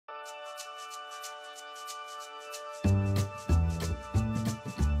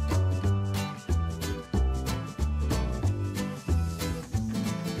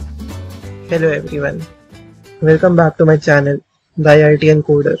Hello everyone, welcome back to my channel, the IITian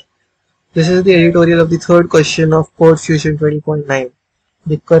Coder. This is the editorial of the third question of CodeFusion 20.9,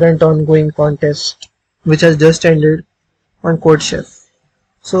 the current ongoing contest which has just ended on CodeChef.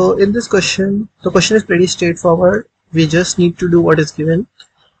 So in this question, the question is pretty straightforward. We just need to do what is given.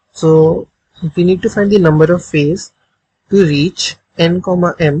 So we need to find the number of ways to reach n,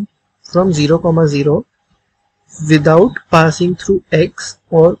 m from 0, 0 without passing through x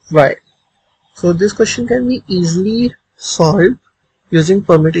or y. So this question can be easily solved using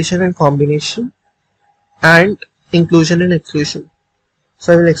permutation and combination and inclusion and exclusion.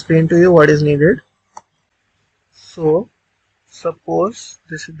 So I will explain to you what is needed. So suppose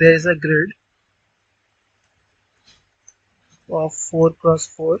there is a grid of 4 cross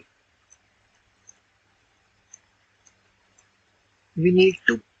 4. We need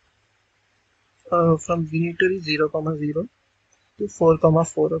to reach 0, 0 to 4,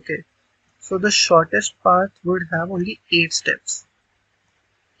 4. Okay. So the shortest path would have only 8 steps.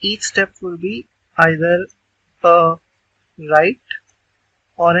 Each step will be either a right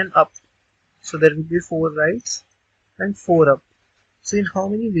or an up. So there will be 4 rights and 4 up. So in how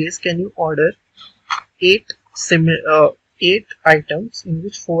many ways can you order 8 items in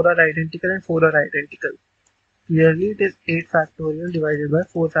which 4 are identical and 4 are identical? Clearly it is 8 factorial divided by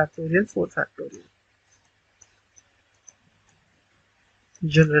 4 factorial, 4 factorial.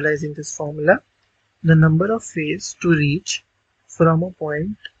 Generalizing this formula, the number of ways to reach from a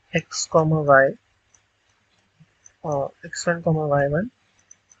point x, y, x1, y1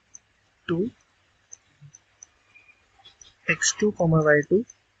 to x2, y2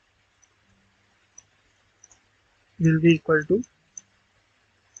 will be equal to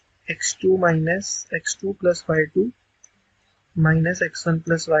x2 minus x2 plus y2 minus x1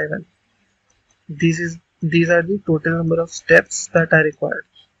 plus y1. These are the total number of steps that are required.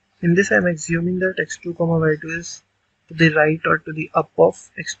 In this I am assuming that x2, y2 is to the right or to the up of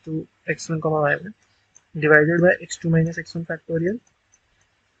x2, x1, y1 divided by x2 minus x1 factorial,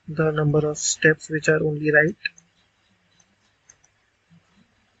 the number of steps which are only right.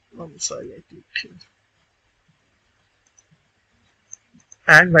 I'm sorry, I clicked here.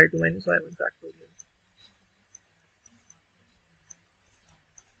 And y2 minus y1 factorial.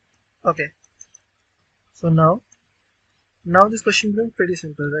 Okay. So now this question becomes pretty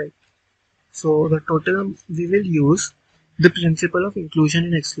simple, right? So the total, we will use the principle of inclusion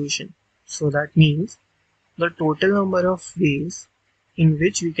and exclusion. So that means the total number of ways in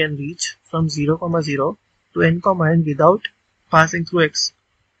which we can reach from 0, 0 to n, n without passing through x1,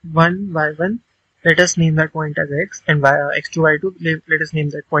 y1, let us name that point as x, and x2, y2, let us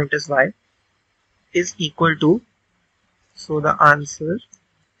name that point as y, is equal to, so the answer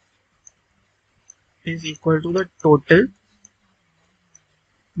is equal to the total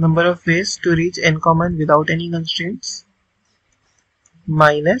number of ways to reach n, n without any constraints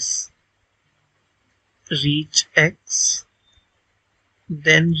minus reach x,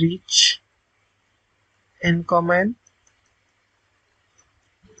 then reach n, n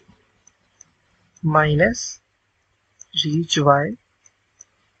minus reach y,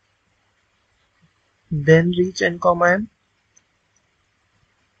 then reach n, n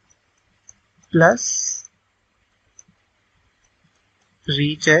plus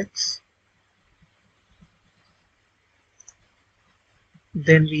reach x,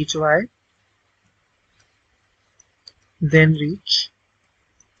 then reach y, then reach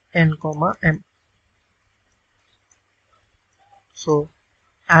n, m. So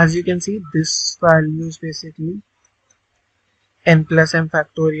as you can see, this value is basically n plus m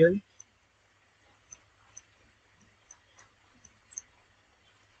factorial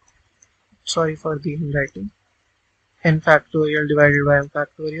sorry for the handwriting, n factorial divided by m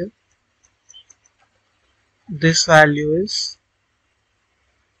factorial. This value is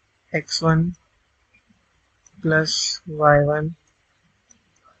x1 plus y1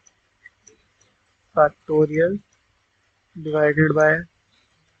 factorial divided by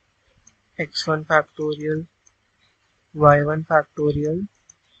x1 factorial, y1 factorial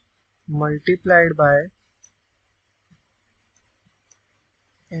multiplied by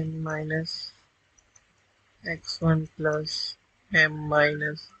n minus x1 plus m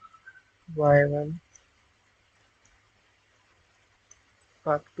minus y1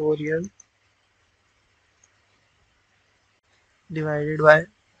 factorial divided by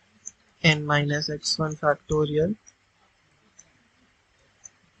n minus x1 factorial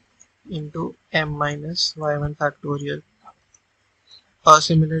into m minus y1 factorial. A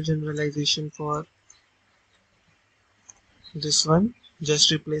similar generalization for this one, just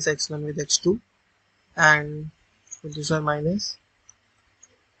replace x1 with x2, and this one minus.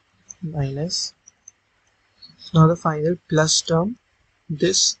 Now the final plus term,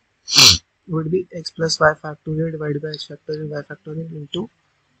 this would be x plus y factorial divided by x factorial y factorial into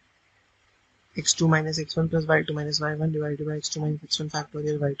x2 minus x1 plus y2 minus y1 divided by x2 minus x1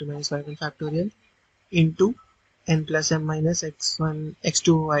 factorial y2 minus y1 factorial into n plus m minus x1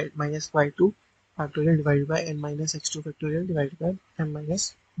 x2 y minus y2 factorial divided by n minus x2 factorial divided by m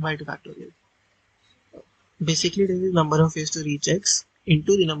minus y2 factorial. Basically, this is the number of ways to reach x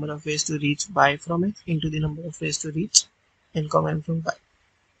into the number of ways to reach y from x into the number of ways to reach n comma m from y.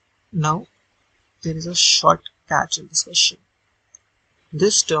 Now, there is a short catch in this question.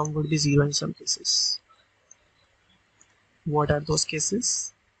 This term would be 0 in some cases. What are those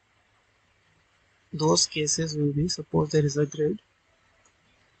cases? Those cases will be, suppose there is a grid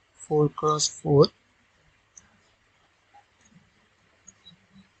 4 cross 4.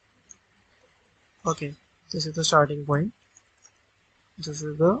 Okay, this is the starting point. This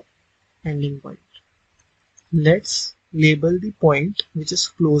is the ending point. Let's label the point which is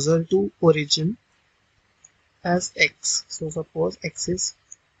closer to origin as x. So suppose x is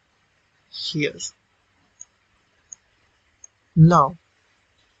here. Now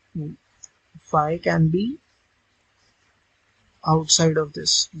y can be outside of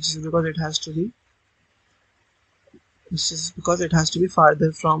this. This is because it has to be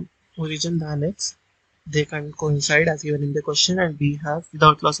farther from origin than x. They can coincide as given in the question, and we have,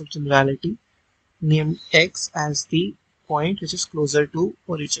 without loss of generality, named x as the point which is closer to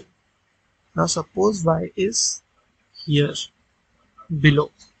origin. Now suppose y is here,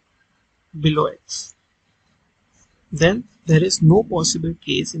 below x. Then there is no possible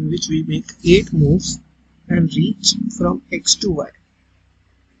case in which we make 8 moves and reach from x to y.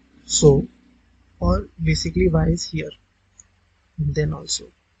 So, or basically y is here, then also.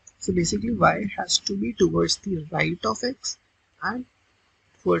 So basically y has to be towards the right of x and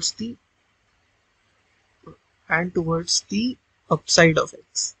towards the upside of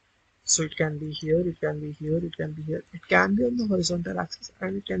x. So it can be here, it can be here, it can be here. It can be on the horizontal axis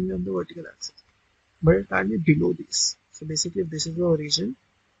and it can be on the vertical axis, but it can be below this. So basically, if this is the origin,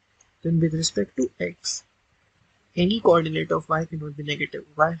 then with respect to x, any coordinate of y cannot be negative.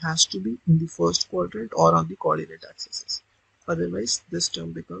 Y has to be in the first quadrant or on the coordinate axis. Otherwise, this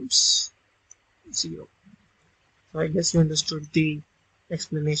term becomes 0. So I guess you understood the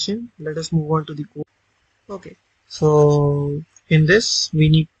explanation. Let us move on to the code. Okay, so in this, we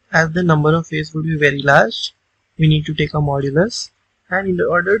need, as the number of ways would be very large, we need to take a modulus, and in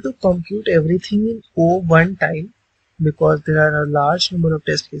order to compute everything in O1 time, because there are a large number of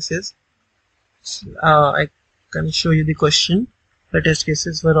test cases, I can show you the question. The test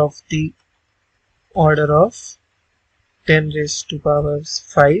cases were of the order of 10 raised to power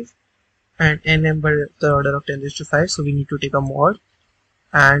 5 and nm were the order of 10 raised to 5. So we need to take a mod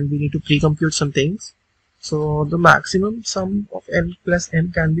and we need to pre-compute some things. So the maximum sum of n plus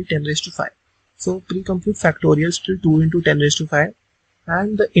m can be 10 raised to 5. So pre-compute factorials till 2 into 10 raised to 5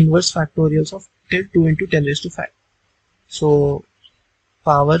 and the inverse factorials of till 2 into 10 raised to 5. So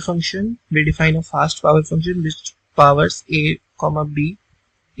power function, we define a fast power function which powers a comma b,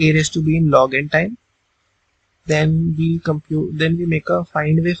 a raised to b in log n time. Then we make a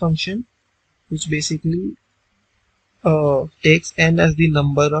find-way function which basically takes n as the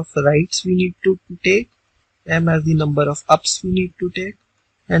number of writes we need to take, m as the number of ups we need to take,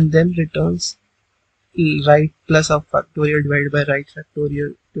 and then returns right plus up factorial divided by right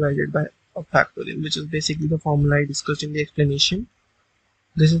factorial divided by up factorial, which is basically the formula I discussed in the explanation.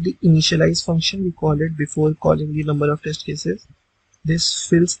 This is the initialize function, we call it before calling the number of test cases. This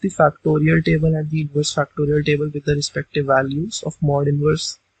fills the factorial table and the inverse factorial table with the respective values of mod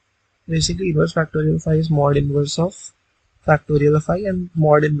inverse. Basically, inverse factorial of I is mod inverse of factorial of I, and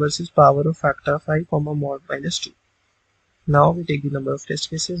mod inverse is power of factor of I comma mod minus 2. Now we take the number of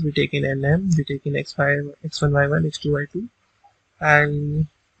test cases, we take in nm, we take in x1, y1, x2, y2, and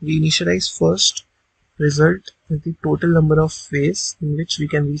we initialize first result with the total number of ways in which we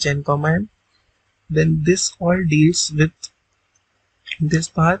can reach n comma m. Then this all deals with, this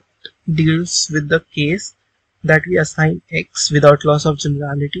part deals with the case that we assign x without loss of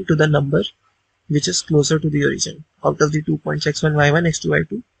generality to the number which is closer to the origin. Out of the 2 points x1, y1, x2,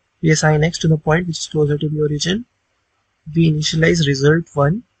 y2, we assign x to the point which is closer to the origin. We initialize result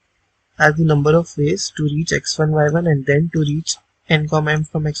 1 as the number of ways to reach x1, y1 and then to reach n comma m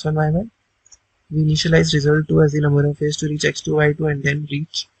from x1, y1. We initialize result 2 as the number of ways to reach x2, y2 and then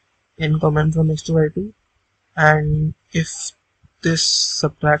reach n comma m from x2, y2. And if this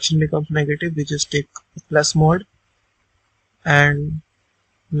subtraction becomes negative, we just take the plus mode. And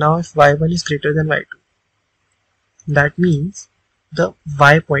now if y1 is greater than y2, that means the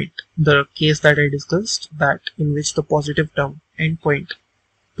y point, the case that I discussed, that in which the positive term endpoint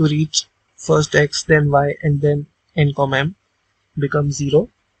to reach first x then y and then n comma m becomes 0.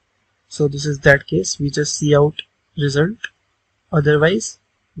 So this is that case, we just see out result. Otherwise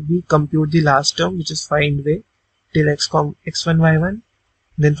we compute the last term, which is find way till x1 y1,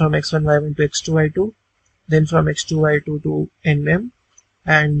 then from x1 y1 to x2 y2, then from x2 y2 to nm,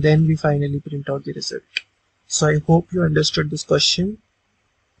 and then we finally print out the result. So I hope you understood this question.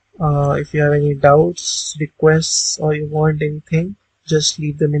 If you have any doubts, requests, or you want anything, just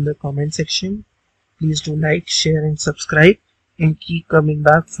leave them in the comment section. Please do like, share and subscribe, and keep coming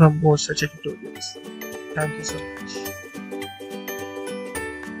back for more such tutorials. Thank you so much.